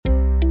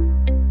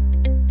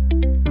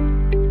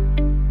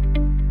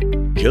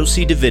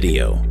Josie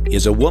DeVideo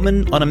is a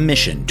woman on a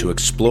mission to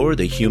explore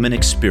the human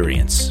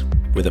experience.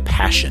 With a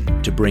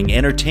passion to bring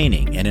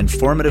entertaining and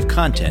informative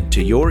content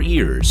to your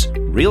ears,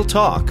 real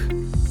talk,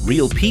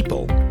 real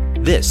people,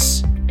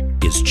 this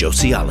is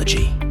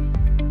Josieology.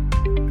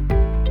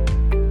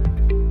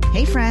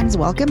 Hey friends,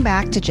 welcome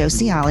back to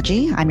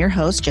Josieology. I'm your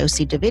host,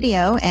 Josie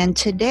DeVideo, and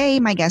today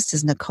my guest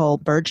is Nicole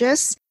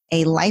Burgess,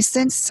 a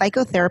licensed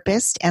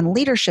psychotherapist and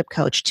leadership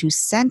coach to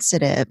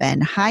sensitive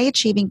and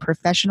high-achieving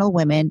professional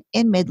women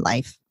in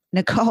midlife.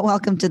 Nicole,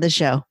 welcome to the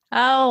show.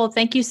 Oh,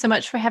 thank you so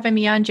much for having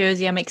me on,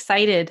 Josie. I'm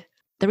excited.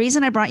 The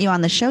reason I brought you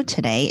on the show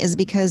today is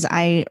because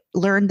I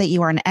learned that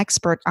you are an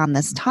expert on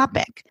this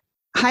topic.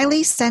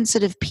 Highly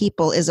sensitive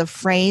people is a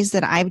phrase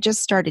that I've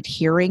just started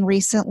hearing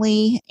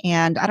recently.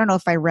 And I don't know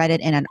if I read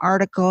it in an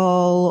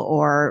article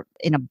or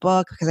in a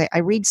book, because I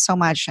read so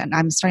much and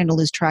I'm starting to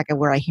lose track of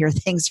where I hear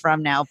things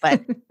from now.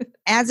 But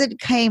as it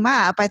came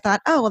up, I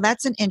thought, oh, well,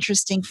 that's an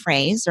interesting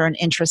phrase or an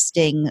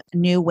interesting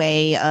new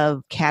way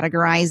of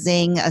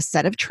categorizing a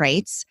set of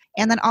traits.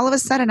 And then all of a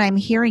sudden I'm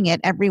hearing it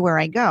everywhere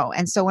I go.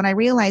 And so when I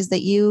realized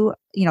that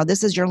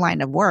this is your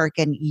line of work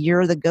and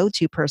you're the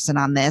go-to person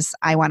on this,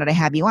 I wanted to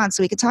have you on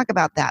so we could talk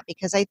about that,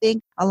 because I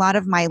think a lot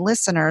of my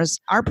listeners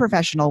are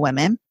professional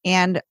women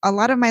and a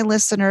lot of my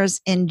listeners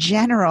in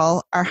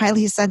general are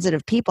highly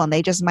sensitive people, and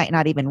they just might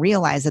not even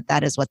realize that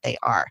that is what they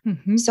are.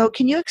 Mm-hmm. So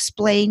can you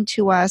explain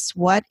to us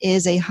what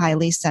is a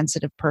highly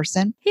sensitive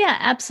person? Yeah,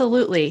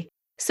 absolutely.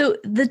 So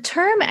the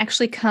term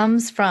actually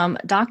comes from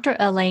Dr.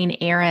 Elaine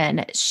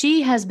Aron.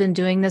 She has been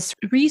doing this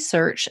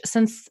research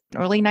since the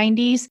early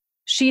 90s.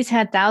 She's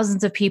had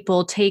thousands of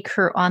people take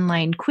her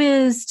online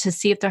quiz to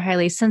see if they're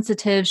highly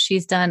sensitive.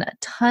 She's done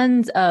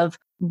tons of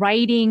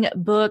writing,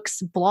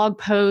 books, blog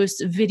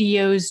posts,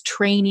 videos,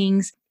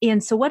 trainings.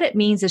 And so what it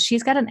means is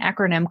she's got an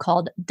acronym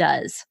called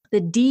DOES. The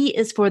D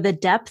is for the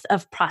depth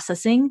of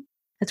processing.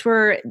 That's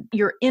where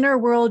your inner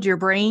world, your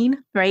brain,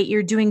 right?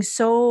 You're doing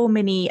so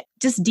many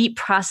just deep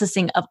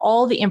processing of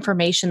all the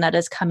information that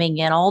is coming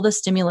in, all the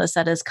stimulus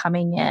that is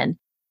coming in.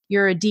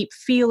 You're a deep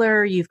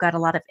feeler. You've got a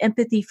lot of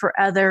empathy for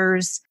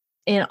others.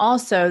 And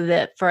also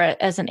that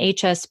as an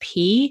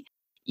HSP,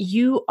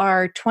 you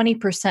are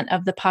 20%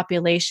 of the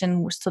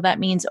population. So that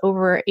means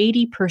over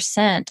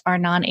 80% are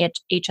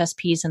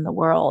non-HSPs in the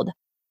world.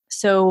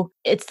 So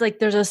it's like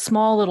there's a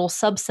small little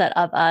subset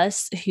of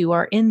us who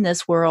are in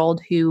this world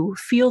who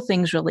feel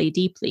things really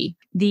deeply.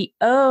 The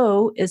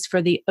O is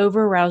for the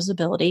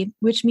over-arousability,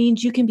 which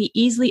means you can be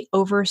easily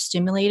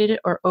overstimulated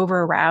or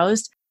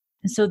over-aroused.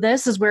 And so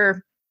this is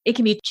where it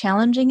can be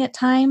challenging at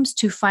times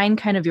to find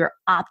kind of your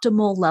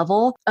optimal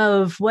level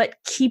of what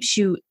keeps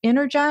you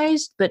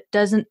energized but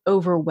doesn't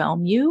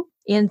overwhelm you.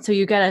 And so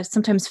you got to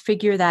sometimes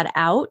figure that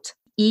out.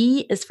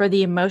 E is for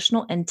the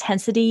emotional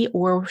intensity,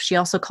 or she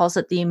also calls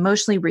it the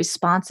emotionally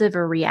responsive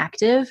or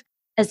reactive.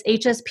 As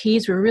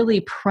HSPs, we're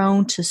really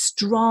prone to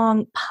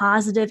strong,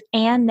 positive,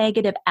 and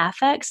negative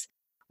affects,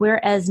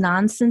 whereas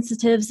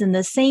non-sensitives in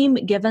the same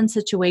given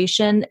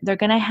situation, they're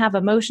going to have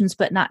emotions,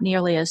 but not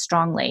nearly as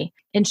strongly.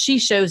 And she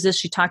shows this,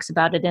 she talks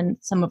about it in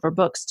some of her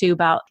books too,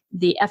 about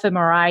the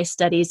fMRI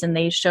studies, and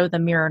they show the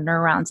mirror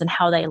neurons and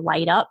how they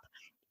light up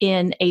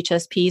in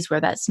HSPs,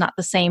 where that's not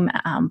the same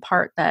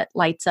part that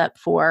lights up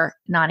for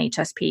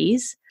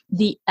non-HSPs.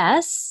 The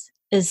S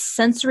is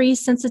sensory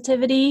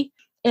sensitivity,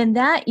 and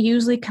that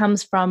usually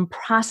comes from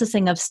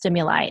processing of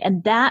stimuli.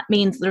 And that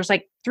means there's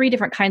like 3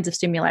 different kinds of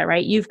stimuli,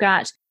 right? You've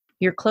got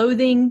your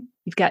clothing,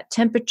 you've got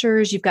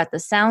temperatures, you've got the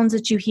sounds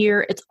that you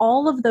hear. It's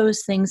all of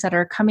those things that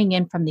are coming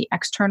in from the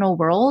external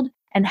world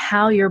and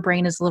how your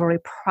brain is literally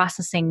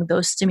processing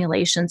those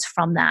stimulations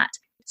from that.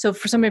 So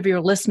for some of your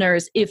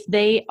listeners, if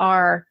they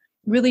are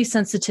really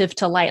sensitive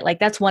to light, like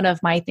that's one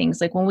of my things.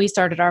 Like when we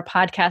started our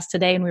podcast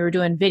today and we were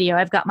doing video,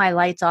 I've got my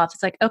lights off.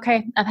 It's like,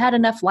 okay, I've had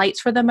enough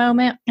lights for the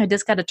moment. I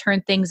just got to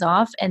turn things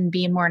off and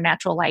be in more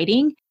natural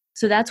lighting.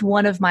 So that's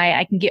one of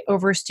I can get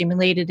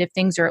overstimulated if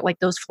things are like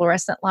those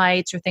fluorescent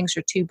lights or things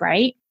are too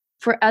bright.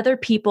 For other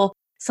people,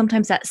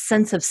 sometimes that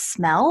sense of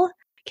smell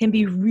can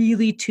be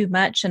really too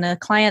much. And the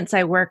clients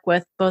I work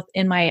with, both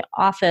in my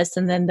office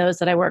and then those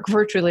that I work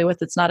virtually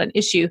with, it's not an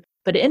issue.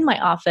 But in my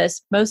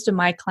office, most of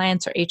my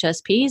clients are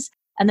HSPs,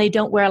 and they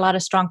don't wear a lot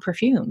of strong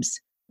perfumes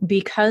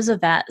because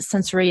of that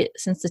sensory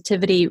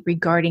sensitivity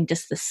regarding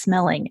just the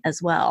smelling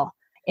as well.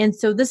 And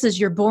so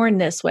you're born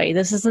this way.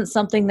 This isn't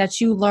something that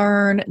you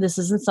learn. This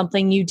isn't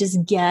something you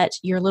just get.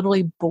 You're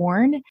literally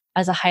born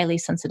as a highly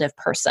sensitive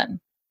person.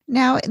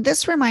 Now,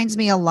 this reminds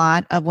me a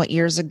lot of what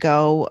years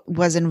ago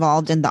was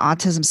involved in the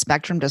autism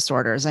spectrum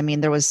disorders. I mean,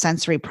 there was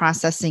sensory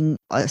processing,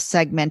 a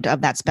segment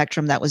of that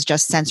spectrum that was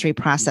just sensory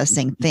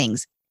processing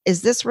things.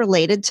 Is this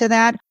related to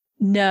that?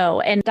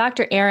 No. And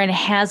Dr. Aron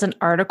has an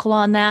article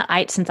on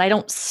that. Since I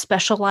don't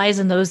specialize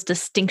in those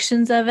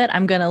distinctions of it,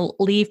 I'm going to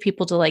leave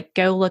people to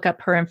go look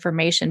up her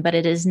information, but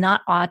it is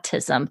not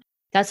autism.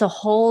 That's a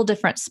whole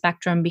different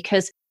spectrum,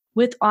 because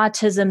with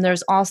autism,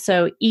 there's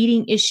also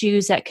eating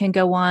issues that can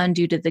go on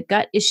due to the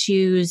gut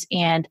issues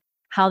and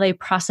how they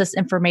process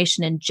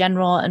information in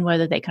general and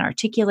whether they can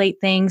articulate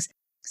things.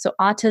 So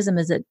autism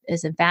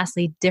is a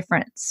vastly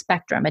different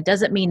spectrum. It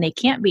doesn't mean they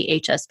can't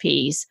be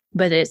HSPs,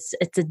 but it's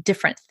a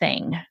different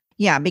thing.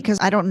 Yeah, because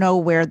I don't know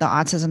where the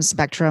autism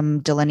spectrum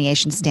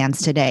delineation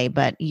stands today,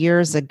 but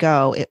years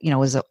ago, it,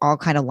 was all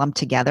kind of lumped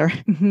together.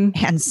 Mm-hmm.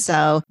 And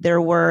so there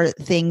were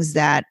things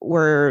that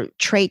were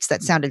traits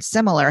that sounded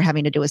similar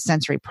having to do with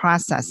sensory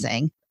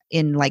processing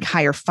in like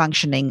higher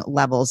functioning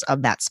levels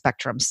of that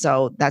spectrum.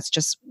 So that's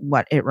just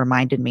what it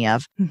reminded me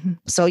of. Mm-hmm.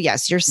 So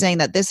yes, you're saying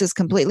that this is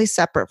completely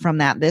separate from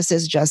that. This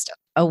is just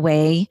a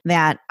way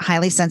that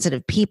highly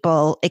sensitive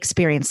people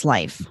experience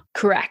life.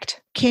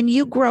 Correct. Can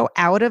you grow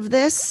out of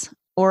this?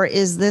 Or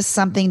is this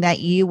something that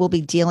you will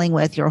be dealing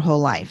with your whole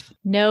life?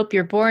 Nope,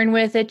 you're born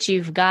with it.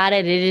 You've got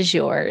it. It is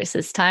yours.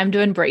 It's time to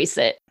embrace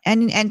it.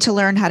 And to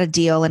learn how to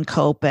deal and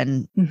cope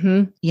and,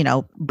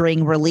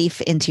 bring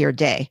relief into your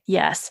day.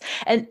 Yes.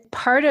 And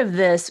part of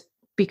this,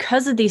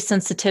 because of these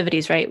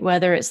sensitivities, right?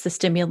 Whether it's the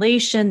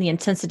stimulation, the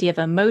intensity of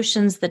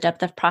emotions, the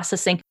depth of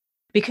processing,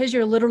 because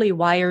you're literally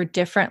wired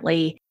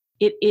differently,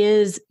 it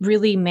is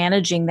really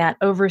managing that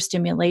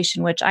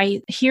overstimulation, which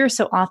I hear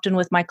so often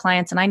with my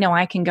clients. And I know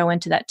I can go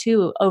into that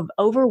too, of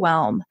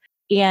overwhelm.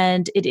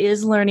 And it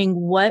is learning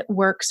what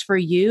works for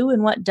you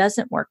and what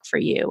doesn't work for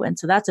you. And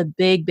so that's a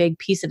big, big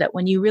piece of it.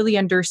 When you really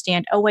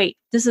understand, oh, wait,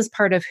 this is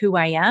part of who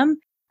I am.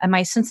 And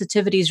my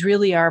sensitivities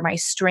really are my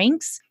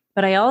strengths.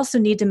 But I also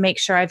need to make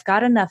sure I've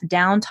got enough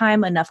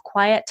downtime, enough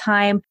quiet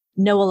time,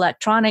 no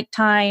electronic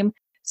time,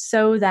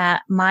 so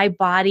that my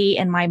body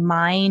and my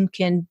mind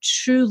can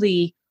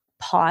truly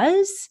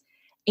pause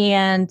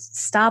and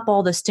stop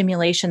all the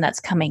stimulation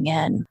that's coming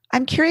in.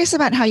 I'm curious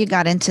about how you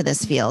got into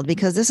this field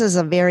because this is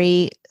a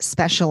very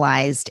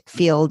specialized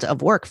field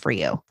of work for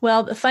you.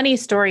 Well, the funny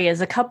story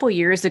is a couple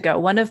years ago,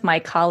 one of my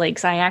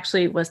colleagues, I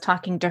actually was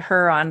talking to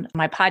her on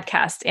my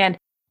podcast, and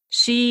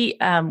she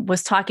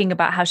was talking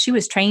about how she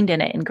was trained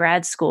in it in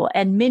grad school.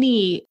 And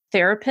many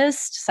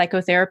therapists,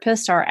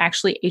 psychotherapists are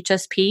actually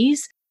HSPs,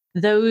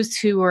 those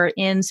who are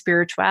in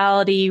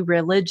spirituality,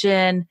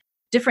 religion,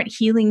 different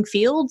healing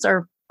fields,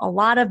 are a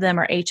lot of them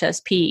are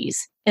HSPs.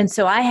 And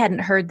so I hadn't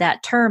heard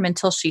that term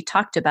until she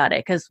talked about it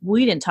because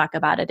we didn't talk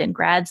about it in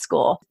grad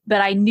school.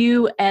 But I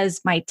knew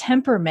as my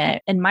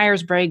temperament, in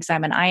Myers-Briggs,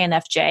 I'm an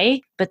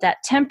INFJ, but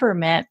that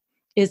temperament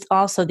is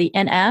also the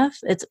NF.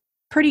 It's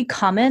pretty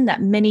common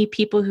that many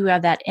people who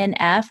have that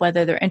NF,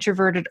 whether they're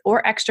introverted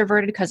or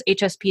extroverted, because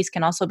HSPs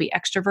can also be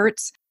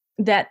extroverts,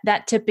 that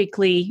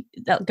typically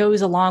that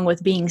goes along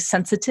with being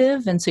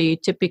sensitive. And so you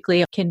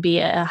typically can be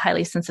a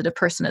highly sensitive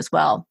person as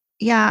well.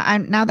 Yeah,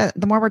 now that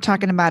the more we're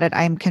talking about it,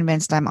 I'm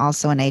convinced I'm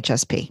also an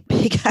HSP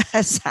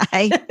because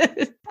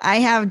I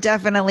have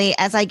definitely,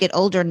 as I get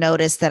older,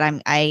 noticed that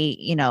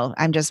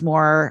I'm just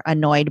more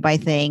annoyed by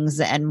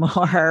things and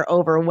more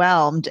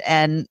overwhelmed.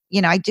 And,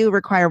 I do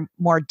require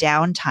more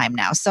downtime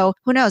now. So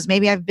who knows,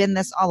 maybe I've been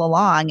this all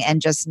along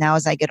and just now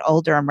as I get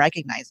older, I'm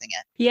recognizing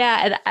it.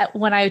 Yeah. And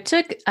when I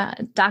took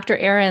Dr.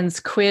 Erin's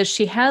quiz,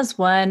 she has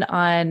one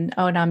on,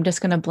 oh, no, I'm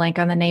just going to blank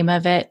on the name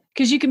of it.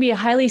 Because you can be a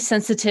highly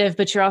sensitive,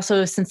 but you're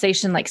also a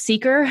sensation like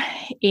seeker.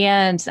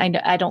 And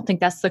I don't think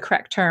that's the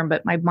correct term,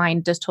 but my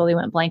mind just totally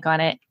went blank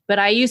on it. But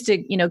I used to,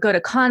 go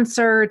to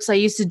concerts. I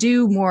used to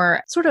do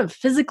more sort of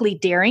physically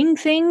daring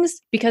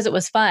things because it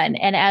was fun.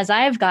 And as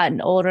I've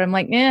gotten older, I'm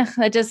like,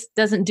 that just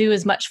doesn't do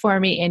as much for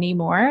me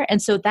anymore. And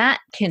so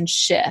that can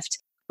shift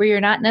where you're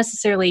not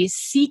necessarily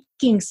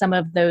seeking some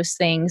of those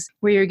things,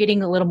 where you're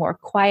getting a little more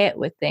quiet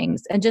with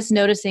things and just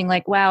noticing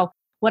like, wow,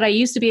 what I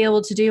used to be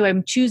able to do,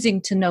 I'm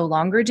choosing to no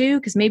longer do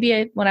because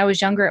maybe when I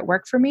was younger, it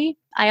worked for me.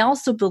 I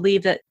also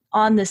believe that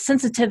on the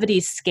sensitivity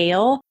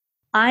scale,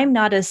 I'm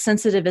not as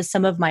sensitive as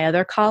some of my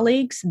other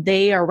colleagues.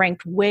 They are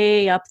ranked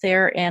way up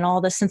there in all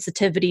the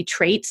sensitivity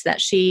traits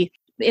that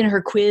in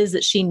her quiz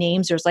that she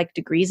names, there's like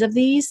degrees of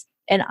these.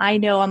 And I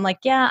know I'm like,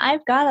 yeah,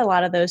 I've got a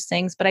lot of those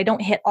things, but I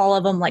don't hit all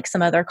of them like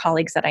some other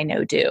colleagues that I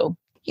know do.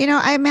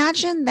 I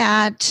imagine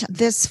that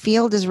this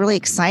field is really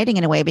exciting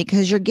in a way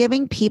because you're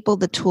giving people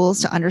the tools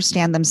to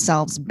understand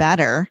themselves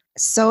better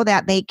so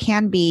that they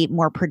can be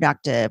more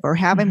productive or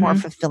have a more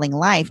fulfilling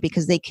life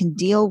because they can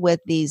deal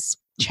with these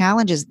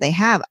challenges they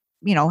have.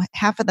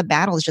 Half of the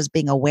battle is just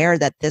being aware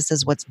that this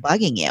is what's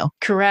bugging you.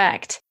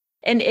 Correct.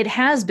 And it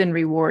has been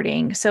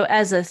rewarding. So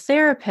as a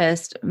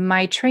therapist,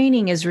 my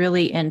training is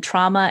really in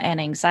trauma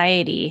and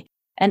anxiety.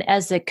 And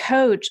as a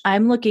coach,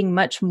 I'm looking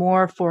much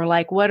more for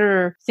like, what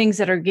are things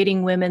that are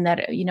getting women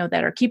that,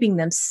 that are keeping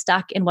them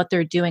stuck in what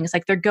they're doing? It's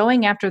like they're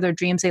going after their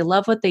dreams. They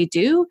love what they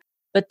do,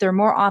 but they're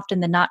more often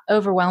than not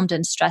overwhelmed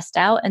and stressed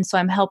out. And so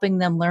I'm helping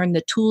them learn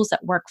the tools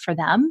that work for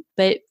them.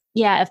 But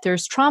yeah, if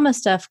there's trauma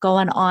stuff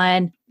going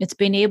on, it's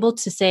being able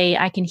to say,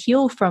 I can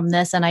heal from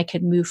this and I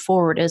can move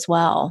forward as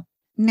well.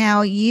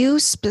 Now, you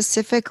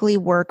specifically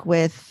work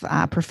with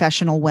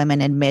professional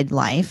women in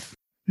midlife.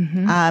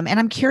 And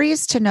I'm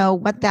curious to know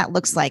what that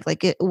looks like.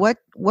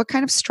 What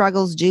kind of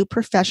struggles do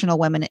professional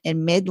women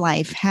in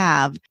midlife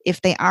have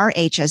if they are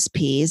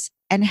HSPs?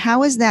 And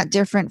how is that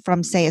different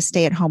from, say, a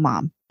stay-at-home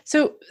mom?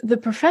 So the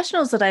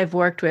professionals that I've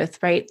worked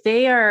with, right,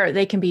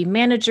 they can be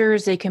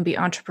managers, they can be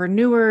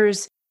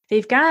entrepreneurs,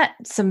 they've got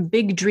some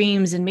big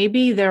dreams and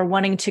maybe they're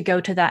wanting to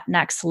go to that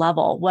next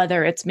level,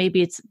 whether it's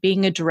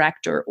being a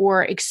director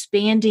or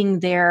expanding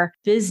their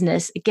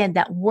business, again,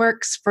 that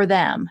works for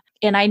them.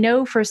 And I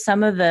know for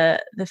some of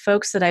the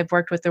folks that I've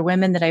worked with, or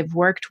women that I've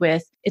worked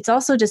with, it's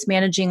also just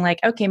managing like,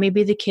 okay,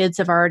 maybe the kids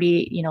have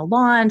already,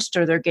 launched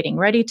or they're getting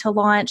ready to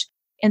launch.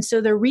 And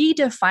so they're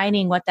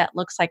redefining what that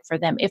looks like for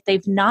them. If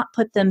they've not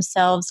put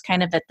themselves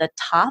kind of at the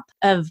top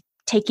of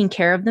taking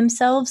care of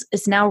themselves,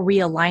 is now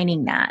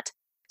realigning that.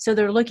 So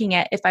they're looking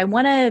at, if I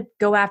want to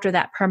go after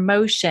that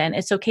promotion,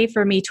 it's okay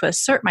for me to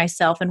assert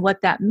myself. And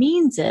what that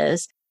means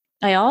is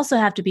I also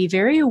have to be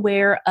very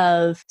aware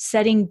of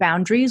setting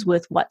boundaries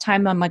with what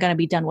time am I going to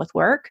be done with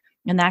work.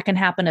 And that can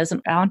happen as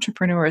an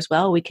entrepreneur as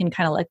well. We can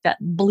kind of let that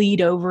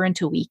bleed over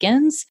into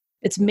weekends.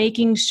 It's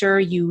making sure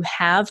you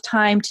have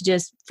time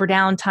for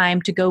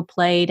downtime, to go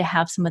play, to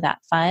have some of that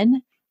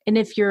fun. And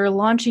if you're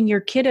launching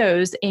your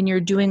kiddos and you're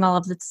doing all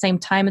of it at the same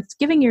time, it's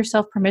giving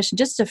yourself permission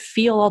just to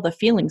feel all the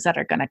feelings that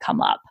are going to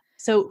come up.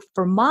 So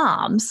for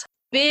moms,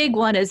 big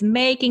one is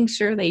making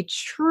sure they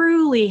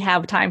truly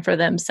have time for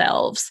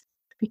themselves,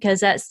 because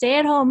that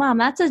stay-at-home mom,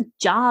 that's a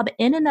job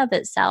in and of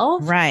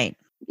itself. Right.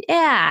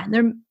 Yeah,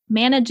 they're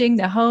managing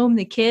the home,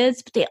 the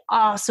kids, but they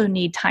also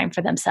need time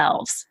for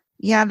themselves.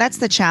 Yeah, that's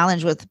the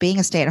challenge with being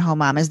a stay-at-home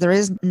mom, is there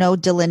is no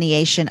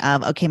delineation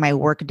of, okay, my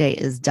work day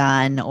is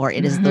done, or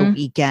it is the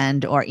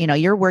weekend, or,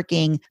 you're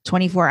working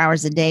 24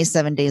 hours a day,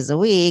 7 days a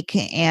week.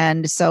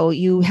 And so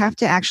you have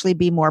to actually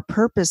be more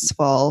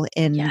purposeful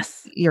in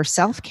your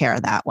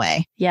self-care that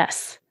way.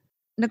 Yes.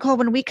 Nicole,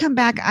 when we come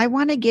back, I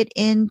want to get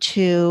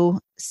into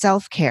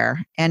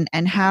self-care and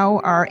how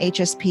our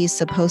HSP is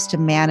supposed to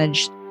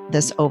manage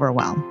this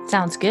overwhelm.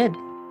 Sounds good.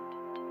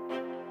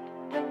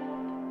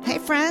 Hey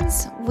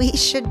friends, we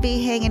should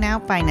be hanging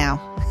out by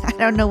now. I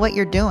don't know what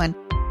you're doing.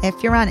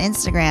 If you're on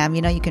Instagram,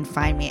 you can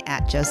find me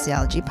at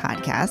Jociology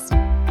Podcast.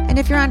 And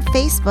if you're on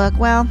Facebook,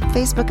 well,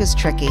 Facebook is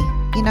tricky.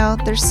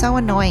 They're so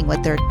annoying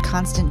with their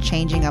constant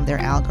changing of their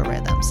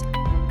algorithms.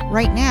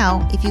 Right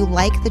now, if you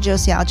like the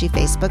Jociology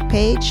Facebook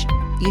page,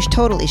 you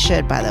totally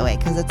should, by the way,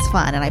 because it's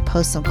fun and I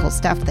post some cool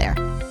stuff there.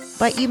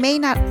 But you may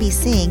not be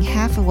seeing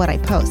half of what I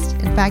post.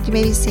 In fact, you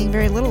may be seeing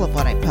very little of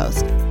what I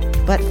post.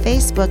 But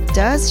Facebook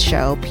does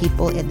show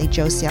people in the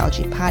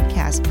Jociology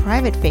Podcast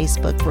private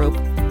Facebook group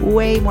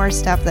way more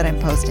stuff that I'm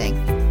posting.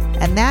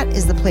 And that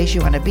is the place you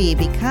want to be,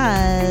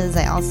 because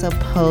I also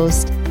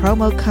post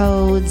promo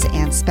codes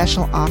and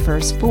special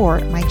offers for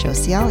my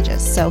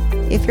Jociologists. So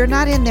if you're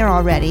not in there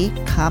already,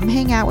 come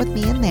hang out with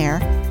me in there.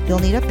 You'll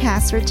need a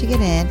password to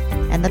get in,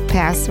 and the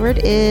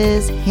password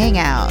is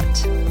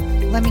Hangout.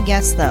 Let me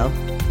guess though,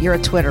 you're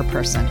a Twitter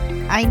person.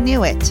 I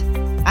knew it.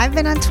 I've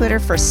been on Twitter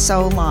for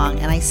so long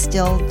and I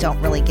still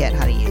don't really get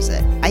how to use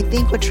it. I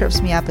think what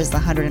trips me up is the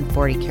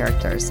 140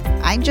 characters.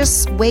 I'm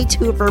just way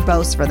too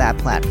verbose for that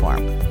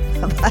platform,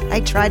 but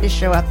I try to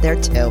show up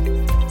there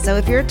too. So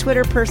if you're a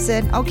Twitter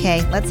person,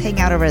 okay, let's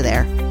hang out over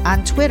there.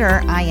 On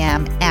Twitter, I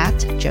am at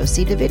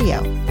Josie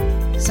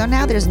DeVideo. So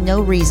now there's no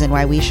reason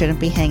why we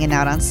shouldn't be hanging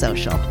out on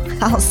social.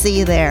 I'll see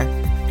you there.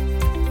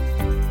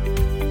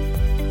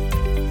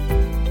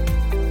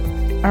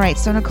 All right.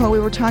 So, Nicole, we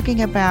were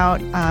talking about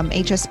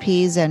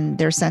HSPs and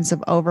their sense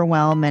of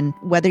overwhelm, and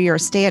whether you're a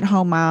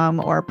stay-at-home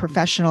mom or a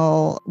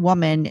professional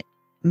woman,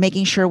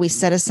 making sure we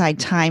set aside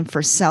time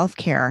for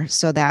self-care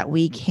so that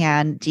we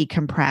can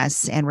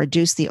decompress and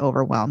reduce the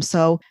overwhelm.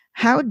 So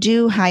how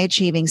do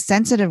high-achieving,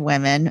 sensitive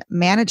women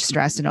manage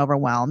stress and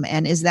overwhelm?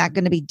 And is that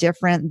going to be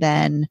different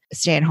than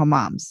stay-at-home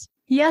moms?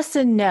 Yes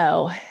and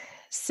no.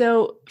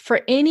 So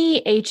for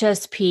any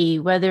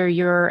HSP, whether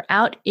you're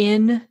out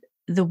in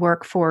the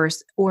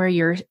workforce or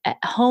you're at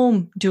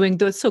home doing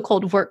the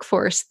so-called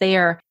workforce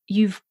there,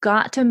 you've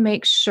got to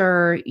make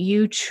sure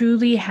you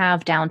truly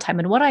have downtime.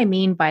 And what I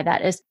mean by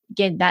that is,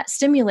 again, that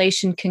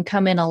stimulation can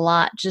come in a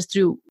lot just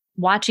through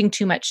watching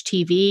too much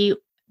TV,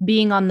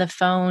 being on the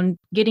phone,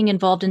 getting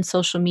involved in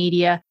social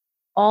media,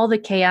 all the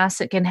chaos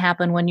that can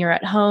happen when you're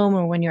at home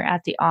or when you're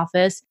at the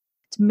office.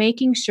 It's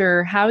making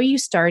sure, how are you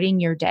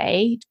starting your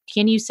day?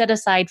 Can you set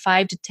aside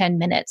 5 to 10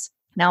 minutes?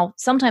 Now,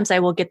 sometimes I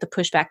will get the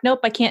pushback.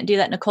 Nope, I can't do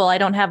that, Nicole. I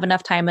don't have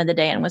enough time in the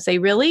day. And I'm going to say,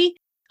 really?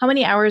 How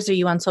many hours are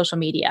you on social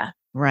media?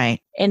 Right.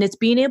 And it's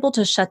being able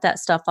to shut that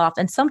stuff off.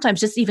 And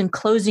sometimes just even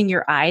closing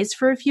your eyes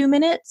for a few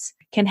minutes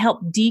can help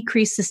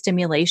decrease the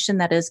stimulation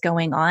that is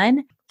going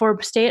on. For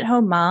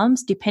stay-at-home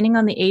moms, depending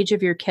on the age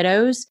of your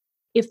kiddos,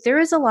 if there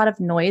is a lot of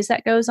noise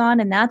that goes on,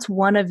 and that's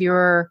one of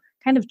your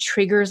kind of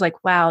triggers, like,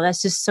 wow,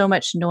 that's just so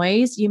much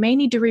noise, you may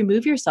need to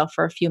remove yourself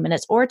for a few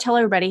minutes or tell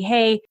everybody,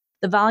 hey,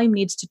 the volume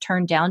needs to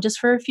turn down just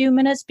for a few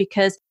minutes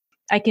because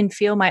I can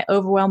feel my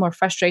overwhelm or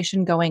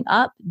frustration going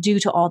up due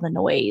to all the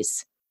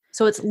noise.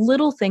 So it's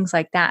little things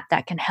like that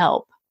that can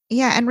help.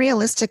 Yeah. And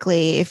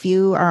realistically, if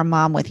you are a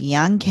mom with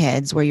young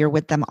kids where you're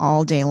with them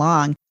all day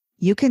long,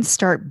 you can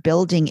start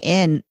building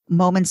in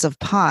moments of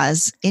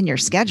pause in your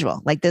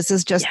schedule. Like, this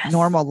is just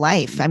normal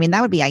life. I mean,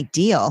 that would be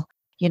ideal.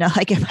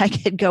 like if I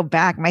could go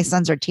back, my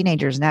sons are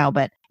teenagers now,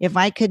 but if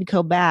I could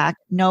go back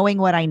knowing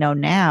what I know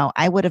now,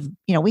 I would have,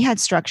 we had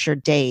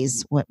structured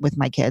days with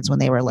my kids when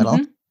they were little.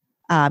 Mhm.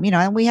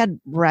 And we had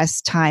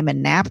rest time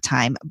and nap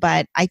time,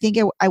 but I think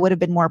I would have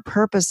been more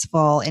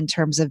purposeful in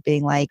terms of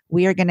being like,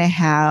 we are going to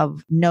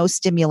have no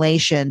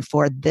stimulation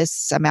for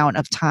this amount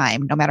of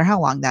time, no matter how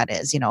long that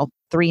is,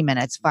 3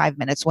 minutes, 5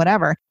 minutes,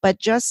 whatever, but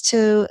just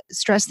to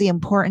stress the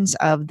importance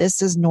of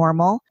this is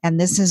normal and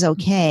this is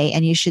okay.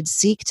 And you should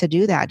seek to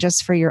do that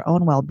just for your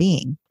own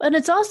well-being. And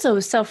it's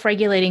also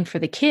self-regulating for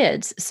the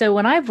kids. So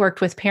when I've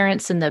worked with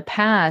parents in the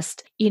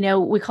past,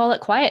 we call it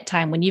quiet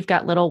time when you've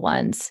got little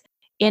ones.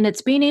 And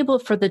it's being able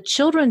for the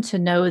children to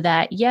know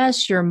that,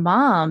 yes, you're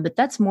mom, but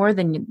that's more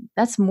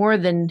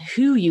than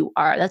who you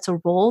are. That's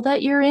a role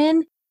that you're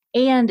in.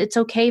 And it's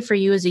okay for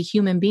you as a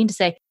human being to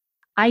say,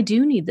 I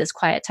do need this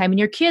quiet time. And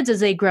your kids,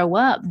 as they grow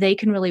up, they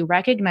can really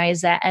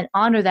recognize that and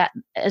honor that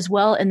as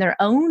well in their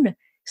own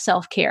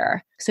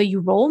self-care. So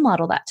you role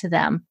model that to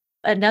them.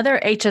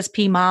 Another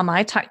HSP mom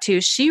I talked to,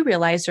 she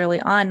realized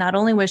early on, not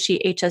only was she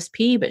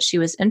HSP, but she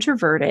was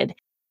introverted.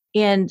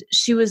 And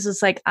she was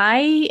just like,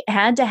 I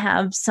had to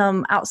have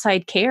some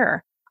outside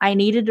care. I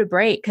needed a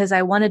break because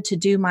I wanted to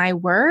do my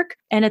work.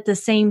 And at the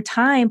same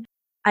time,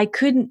 I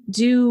couldn't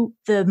do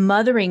the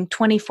mothering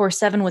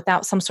 24/7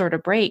 without some sort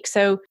of break.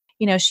 So,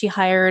 she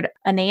hired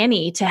a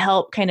nanny to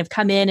help kind of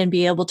come in and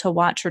be able to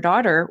watch her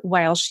daughter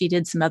while she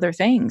did some other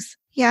things.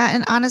 Yeah.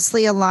 And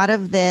honestly, a lot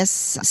of this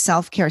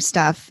self-care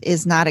stuff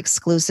is not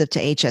exclusive to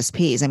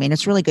HSPs. I mean,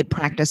 it's really good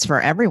practice for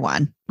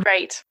everyone.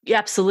 Right.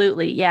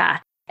 Absolutely. Yeah.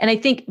 And I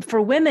think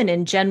for women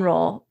in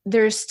general,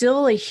 there's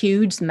still a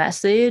huge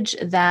message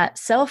that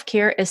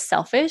self-care is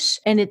selfish.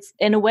 And it's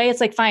in a way, it's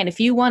like, fine, if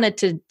you wanted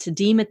to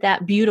deem it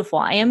that beautiful,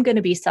 I am going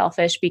to be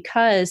selfish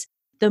because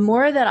the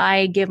more that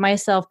I give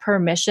myself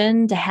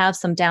permission to have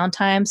some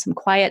downtime, some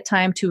quiet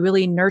time to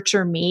really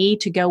nurture me,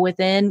 to go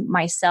within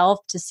myself,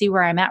 to see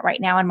where I'm at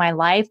right now in my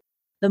life,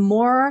 the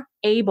more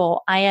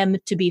able I am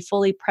to be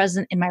fully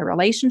present in my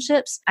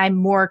relationships. I'm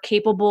more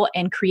capable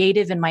and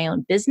creative in my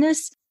own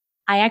business.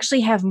 I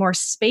actually have more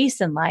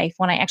space in life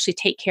when I actually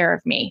take care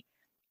of me.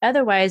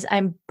 Otherwise,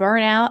 I'm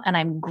burnout and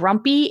I'm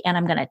grumpy and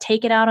I'm going to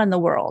take it out on the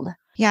world.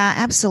 Yeah,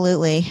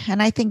 absolutely.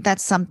 And I think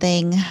that's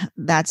something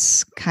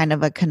that's kind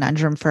of a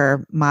conundrum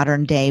for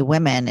modern day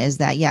women is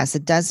that, yes,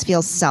 it does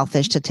feel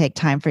selfish to take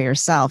time for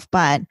yourself.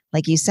 But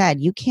like you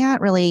said, you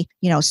can't really,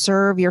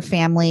 serve your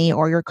family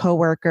or your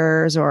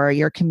coworkers or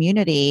your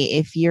community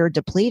if you're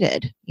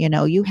depleted.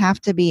 You have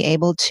to be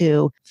able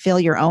to fill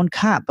your own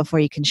cup before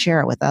you can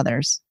share it with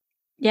others.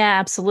 Yeah,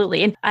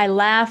 absolutely. And I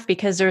laugh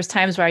because there's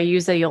times where I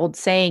use the old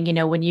saying,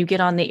 when you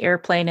get on the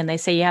airplane and they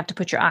say you have to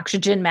put your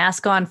oxygen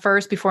mask on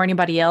first before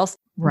anybody else,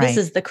 Right. This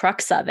is the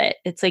crux of it.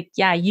 It's like,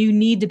 yeah, you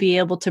need to be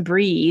able to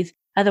breathe.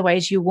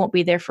 Otherwise, you won't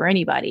be there for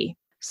anybody.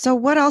 So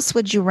what else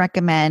would you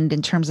recommend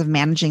in terms of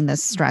managing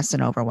this stress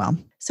and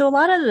overwhelm? So a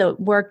lot of the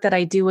work that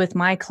I do with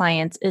my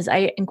clients is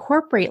I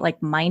incorporate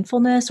like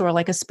mindfulness or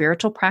like a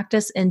spiritual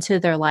practice into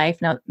their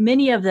life. Now,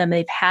 many of them,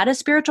 they've had a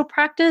spiritual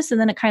practice and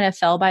then it kind of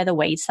fell by the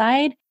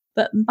wayside.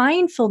 But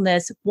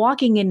mindfulness,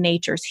 walking in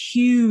nature is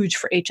huge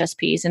for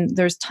HSPs. And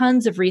there's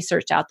tons of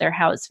research out there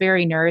how it's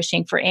very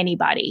nourishing for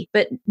anybody.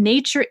 But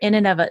nature in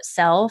and of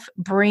itself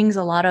brings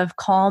a lot of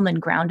calm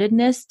and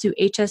groundedness to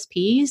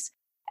HSPs.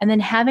 And then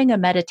having a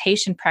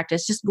meditation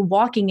practice, just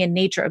walking in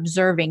nature,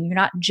 observing, you're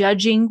not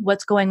judging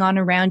what's going on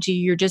around you,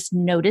 you're just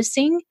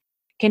noticing,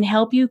 can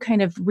help you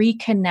kind of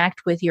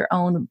reconnect with your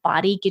own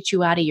body, get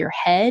you out of your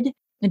head,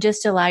 and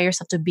just allow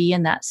yourself to be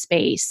in that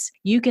space.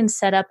 You can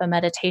set up a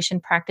meditation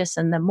practice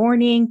in the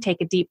morning,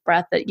 take a deep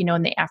breath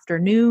in the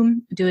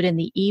afternoon, do it in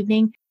the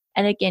evening.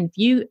 And again,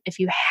 if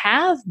you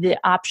have the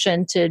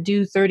option to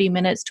do 30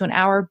 minutes to an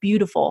hour,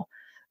 beautiful.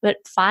 But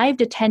 5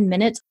 to 10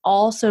 minutes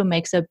also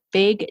makes a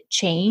big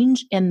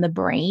change in the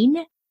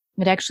brain.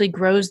 It actually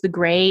grows the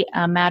gray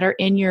matter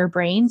in your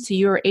brain. So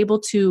you're able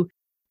to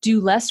do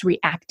less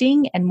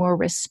reacting and more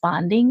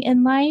responding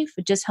in life.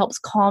 It just helps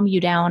calm you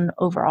down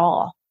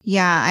overall.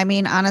 Yeah, I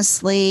mean,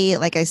 honestly,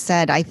 like I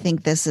said, I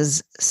think this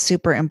is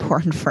super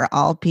important for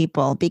all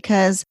people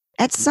because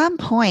at some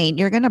point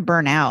you're going to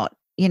burn out.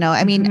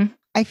 I mean,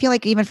 I feel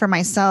like even for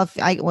myself,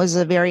 I was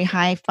a very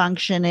high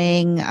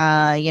functioning,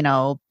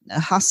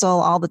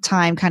 hustle all the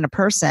time kind of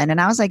person. And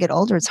as I get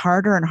older, it's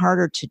harder and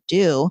harder to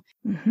do.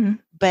 Mm-hmm.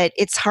 But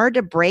it's hard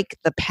to break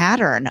the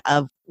pattern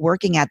of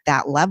working at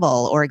that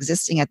level or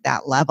existing at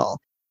that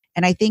level.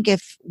 And I think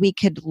if we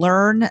could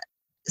learn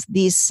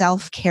these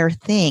self-care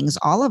things,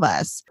 all of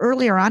us,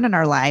 earlier on in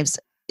our lives,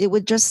 it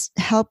would just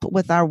help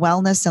with our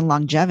wellness and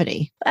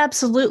longevity.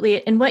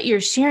 Absolutely. And what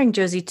you're sharing,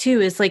 Josie, too,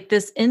 is like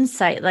this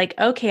insight, like,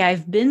 okay,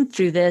 I've been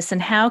through this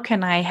and how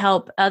can I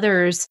help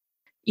others,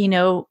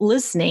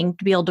 listening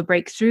to be able to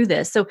break through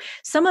this? So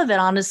some of it,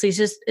 honestly, is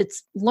just,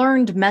 it's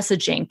learned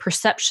messaging,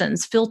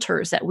 perceptions,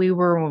 filters that we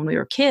were when we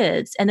were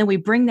kids. And then we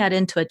bring that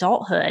into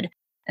adulthood.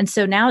 And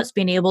so now it's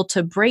being able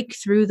to break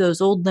through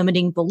those old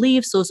limiting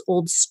beliefs, those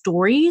old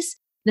stories,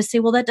 to say,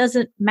 well, that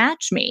doesn't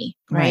match me.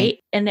 Right.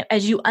 And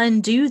as you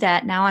undo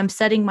that, now I'm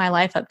setting my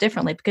life up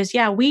differently because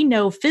we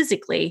know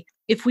physically,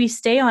 if we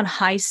stay on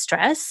high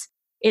stress,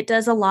 it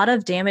does a lot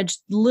of damage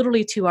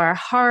literally to our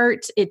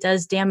heart. It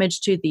does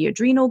damage to the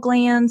adrenal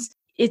glands.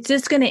 It's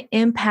just going to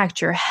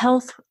impact your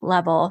health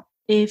level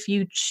if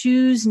you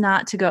choose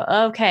not to go,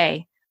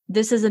 okay,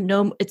 this is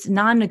it's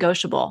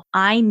non-negotiable.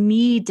 I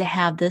need to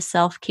have this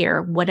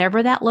self-care,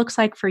 whatever that looks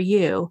like for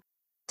you,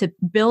 to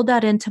build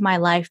that into my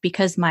life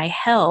because my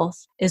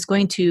health is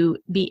going to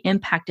be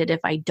impacted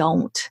if I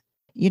don't.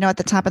 At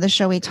the top of the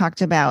show, we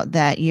talked about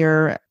that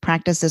your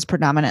practice is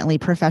predominantly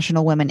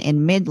professional women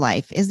in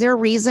midlife. Is there a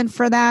reason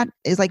for that?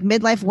 Is like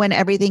midlife when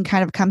everything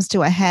kind of comes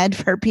to a head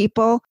for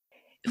people?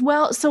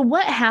 Well, so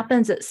what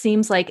happens, it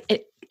seems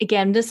like,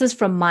 again, this is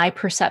from my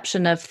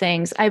perception of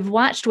things. I've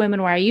watched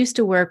women where I used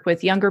to work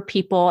with younger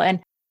people. And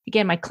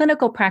again, my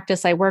clinical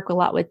practice, I work a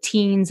lot with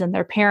teens and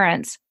their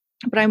parents.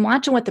 But I'm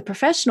watching with the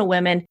professional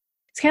women.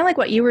 It's kind of like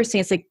what you were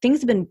saying. It's like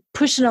things have been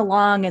pushing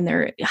along and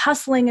they're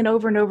hustling and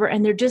over.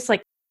 And they're just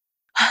like,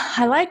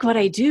 I like what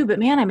I do, but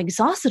man, I'm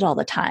exhausted all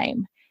the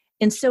time.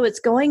 And so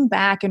it's going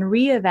back and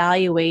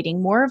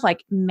reevaluating more of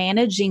like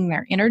managing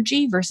their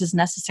energy versus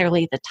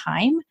necessarily the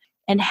time,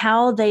 and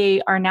how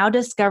they are now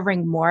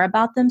discovering more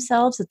about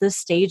themselves at this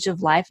stage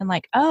of life. And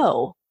like,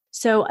 oh,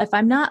 so if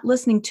I'm not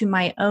listening to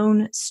my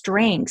own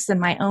strengths and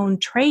my own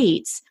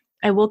traits,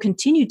 I will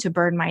continue to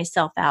burn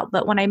myself out.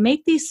 But when I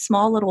make these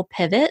small little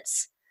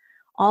pivots,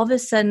 all of a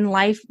sudden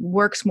life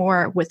works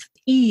more with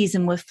ease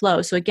and with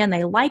flow. So again,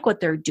 they like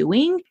what they're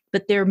doing,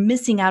 but they're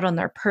missing out on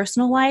their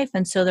personal life.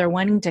 And so they're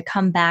wanting to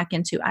come back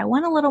into, I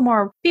want a little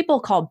more,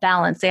 people call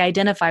balance. They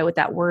identify with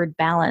that word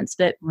balance,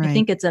 but I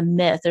think it's a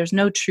myth. There's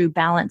no true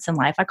balance in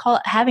life. I call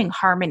it having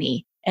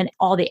harmony in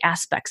all the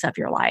aspects of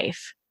your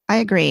life. I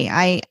agree.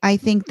 I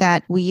think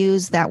that we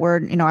use that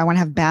word, I want to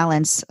have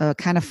balance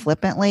kind of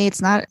flippantly.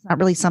 It's not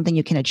really something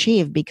you can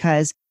achieve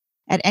because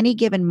at any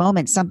given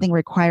moment, something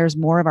requires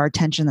more of our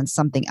attention than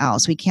something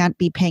else. We can't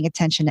be paying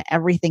attention to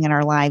everything in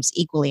our lives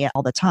equally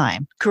all the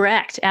time.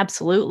 Correct.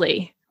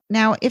 Absolutely.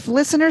 Now, if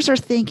listeners are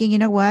thinking, you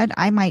know what,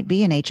 I might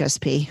be an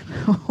HSP,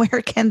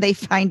 where can they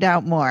find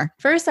out more?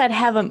 First, I'd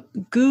have them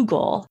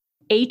Google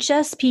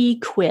HSP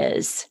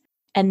quiz,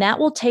 and that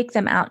will take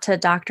them out to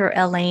Dr.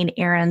 Elaine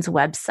Aron's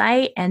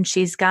website. And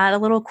she's got a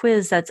little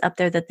quiz that's up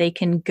there that they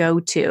can go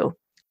to.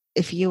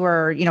 If you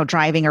are,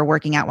 driving or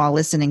working out while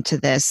listening to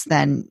this,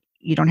 then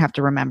you don't have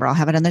to remember. I'll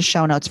have it in the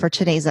show notes for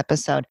today's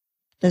episode.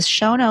 The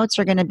show notes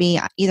are going to be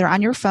either on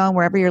your phone,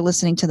 wherever you're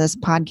listening to this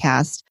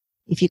podcast.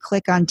 If you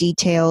click on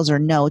details or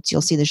notes,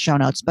 you'll see the show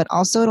notes, but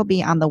also it'll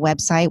be on the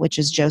website, which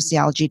is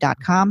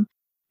joseology.com.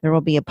 There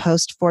will be a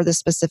post for the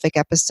specific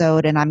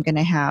episode, and I'm going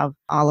to have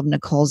all of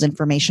Nicole's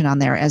information on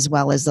there as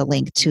well as the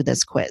link to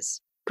this quiz.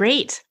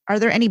 Great. Are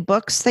there any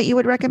books that you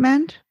would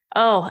recommend?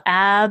 Oh,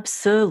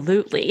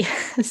 absolutely.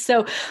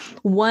 So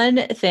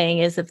one thing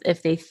is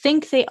if they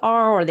think they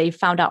are, or they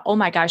found out, oh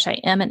my gosh, I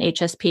am an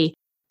HSP,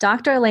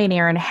 Dr. Elaine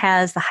Aron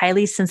has the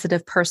Highly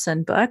Sensitive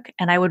Person book,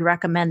 and I would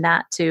recommend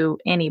that to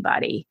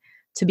anybody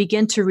to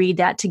begin to read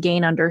that to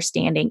gain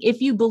understanding.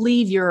 If you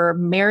believe you're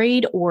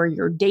married or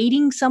you're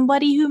dating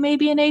somebody who may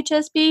be an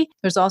HSP,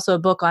 there's also a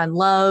book on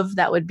love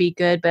that would be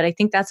good, but I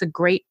think that's a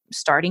great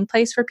starting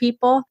place for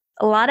people.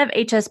 A lot of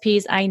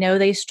HSPs, I know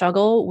they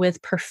struggle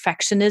with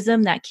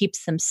perfectionism that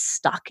keeps them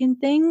stuck in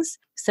things.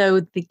 So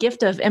The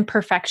Gift of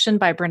Imperfection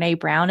by Brene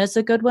Brown is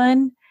a good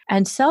one.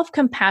 And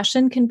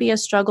self-compassion can be a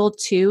struggle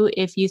too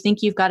if you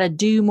think you've got to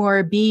do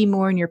more, be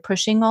more, and you're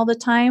pushing all the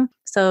time.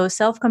 So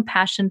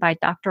Self-Compassion by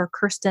Dr.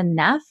 Kirsten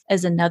Neff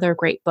is another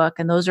great book.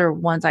 And those are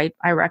ones I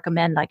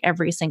recommend like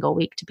every single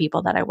week to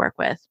people that I work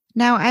with.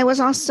 Now, I was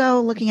also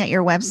looking at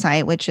your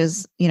website, which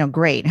is,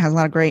 great. It has a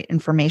lot of great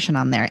information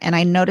on there. And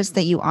I noticed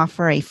that you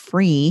offer a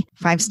free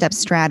 5-step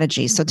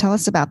strategy. So tell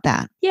us about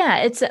that. Yeah,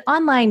 it's an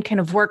online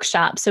kind of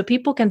workshop. So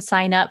people can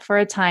sign up for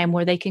a time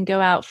where they can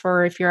go out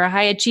for, if you're a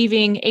high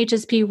achieving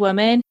HSP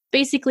woman,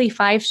 basically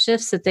 5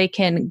 shifts that they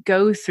can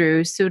go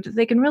through so that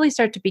they can really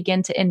start to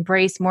begin to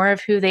embrace more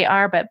of who they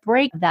are, but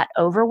break that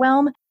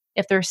overwhelm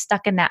if they're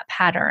stuck in that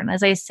pattern.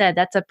 As I said,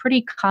 that's a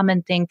pretty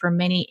common thing for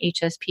many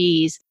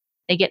HSPs.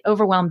 They get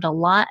overwhelmed a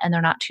lot and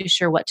they're not too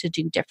sure what to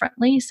do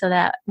differently. So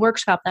that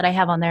workshop that I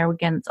have on there,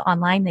 again, it's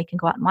online. They can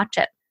go out and watch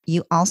it.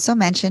 You also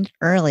mentioned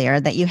earlier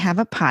that you have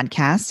a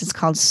podcast. It's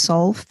called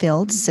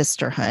Soul-Filled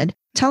Sisterhood.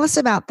 Tell us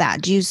about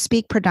that. Do you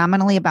speak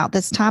predominantly about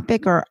this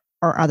topic or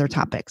other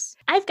topics?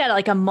 I've got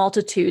like a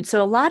multitude.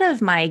 So a lot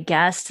of my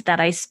guests that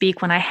I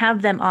speak, when I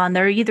have them on,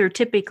 they're either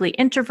typically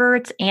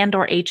introverts and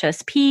or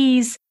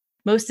HSPs.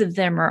 Most of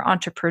them are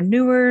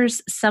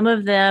entrepreneurs. Some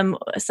of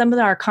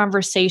our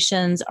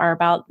conversations are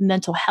about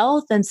mental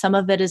health, and some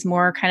of it is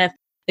more kind of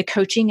the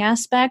coaching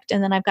aspect.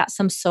 And then I've got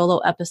some solo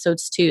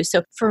episodes too.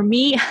 So for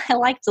me, I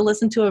like to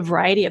listen to a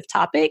variety of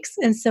topics.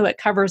 And so it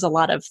covers a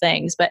lot of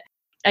things, but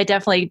I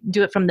definitely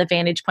do it from the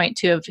vantage point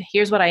too of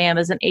here's what I am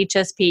as an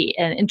HSP,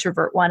 an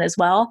introvert one as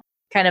well,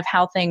 kind of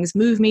how things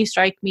move me,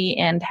 strike me,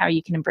 and how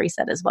you can embrace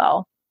that as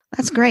well.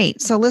 That's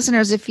great. So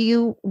listeners, if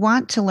you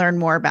want to learn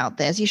more about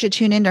this, you should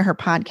tune into her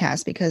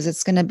podcast because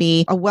it's going to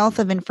be a wealth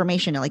of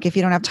information. Like if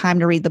you don't have time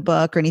to read the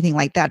book or anything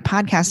like that,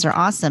 podcasts are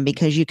awesome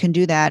because you can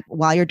do that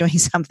while you're doing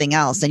something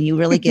else and you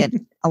really get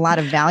a lot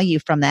of value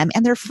from them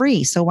and they're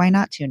free. So why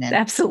not tune in?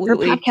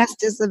 Absolutely. Her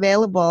podcast is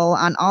available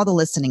on all the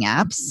listening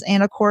apps.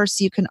 And of course,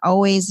 you can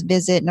always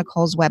visit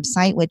Nicole's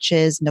website, which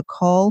is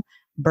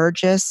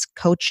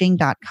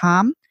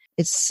NicoleBurgessCoaching.com.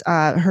 It's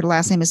her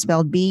last name is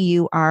spelled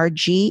Burgess,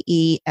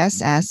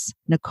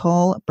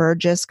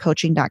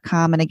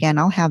 NicoleBurgessCoaching.com. And again,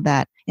 I'll have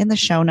that in the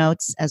show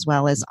notes as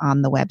well as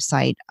on the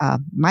website,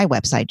 my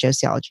website,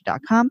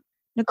 josieology.com.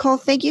 Nicole,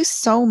 thank you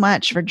so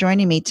much for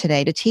joining me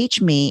today to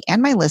teach me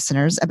and my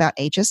listeners about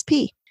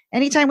HSP.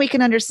 Anytime we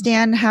can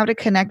understand how to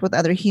connect with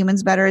other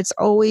humans better, it's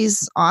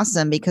always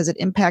awesome because it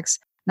impacts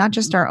not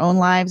just our own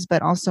lives,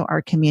 but also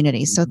our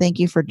community. So thank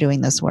you for doing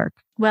this work.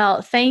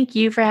 Well, thank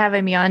you for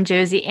having me on,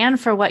 Josie, and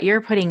for what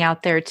you're putting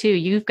out there too.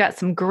 You've got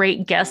some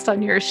great guests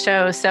on your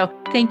show. So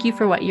thank you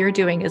for what you're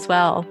doing as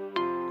well.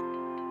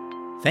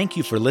 Thank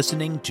you for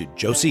listening to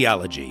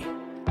Josieology.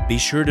 Be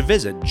sure to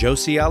visit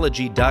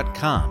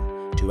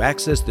josieology.com to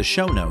access the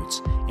show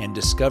notes and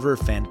discover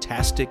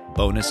fantastic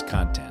bonus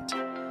content.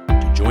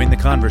 To join the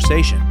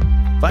conversation,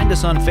 find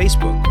us on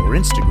Facebook or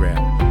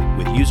Instagram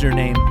with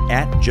username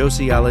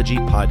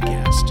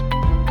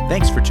 @JosieologyPodcast.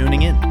 Thanks for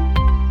tuning in.